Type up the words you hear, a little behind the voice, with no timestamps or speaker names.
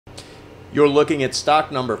You're looking at stock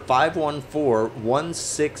number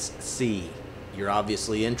 51416C. You're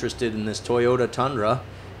obviously interested in this Toyota Tundra.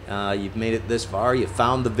 You've made it this far. You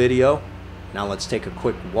found the video. Now let's take a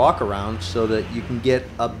quick walk around so that you can get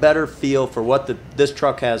a better feel for what this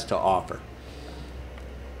truck has to offer.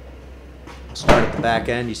 Start at the back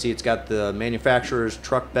end. You see it's got the manufacturer's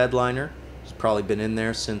truck bed liner. It's probably been in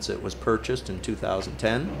there since it was purchased in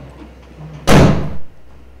 2010.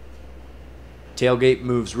 Tailgate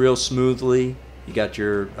moves real smoothly. You got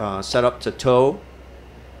your setup to tow.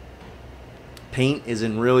 Paint is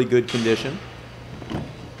in really good condition.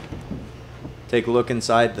 Take a look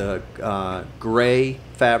inside the gray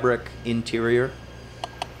fabric interior.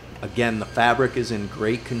 Again, the fabric is in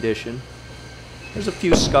great condition. There's a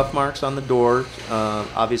few scuff marks on the doors,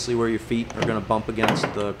 obviously where your feet are going to bump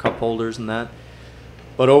against the cup holders and that.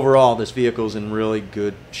 But overall, this vehicle is in really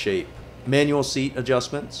good shape. Manual seat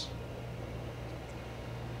adjustments.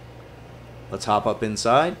 Let's hop up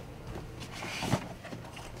inside.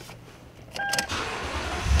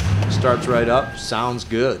 Starts right up, sounds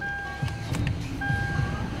good.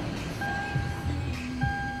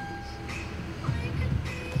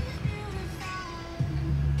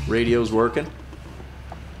 Radio's working.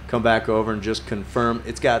 Come back over and just confirm.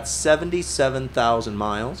 It's got 77,000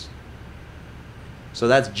 miles. So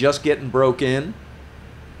that's just getting broke in.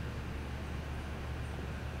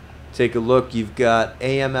 Take a look. You've got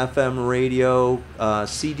AM, FM radio,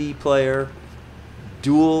 CD player,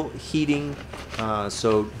 dual heating,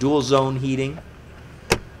 so dual zone heating.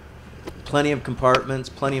 Plenty of compartments,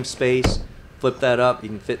 plenty of space. Flip that up. You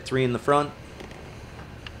can fit 3 in the front.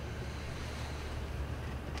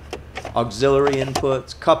 Auxiliary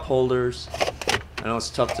inputs, cup holders. I know it's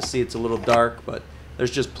tough to see, it's a little dark, but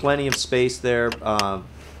there's just plenty of space there.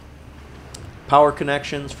 Power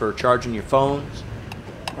connections for charging your phones.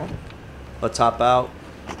 Let's hop out,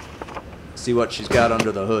 see what she's got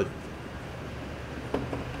under the hood.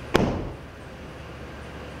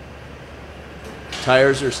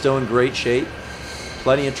 Tires are still in great shape.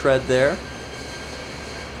 Plenty of tread there.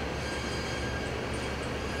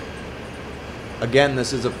 Again,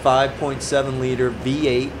 this is a 5.7 liter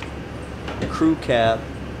V8 crew cab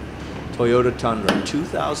Toyota Tundra,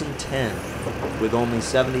 2010, with only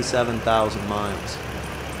 77,000 miles.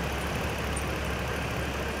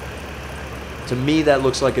 To me, that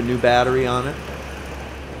looks like a new battery on it.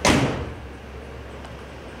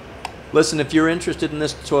 Listen, if you're interested in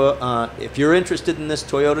this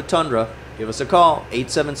Toyota Tundra, give us a call,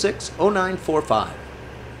 876-0945.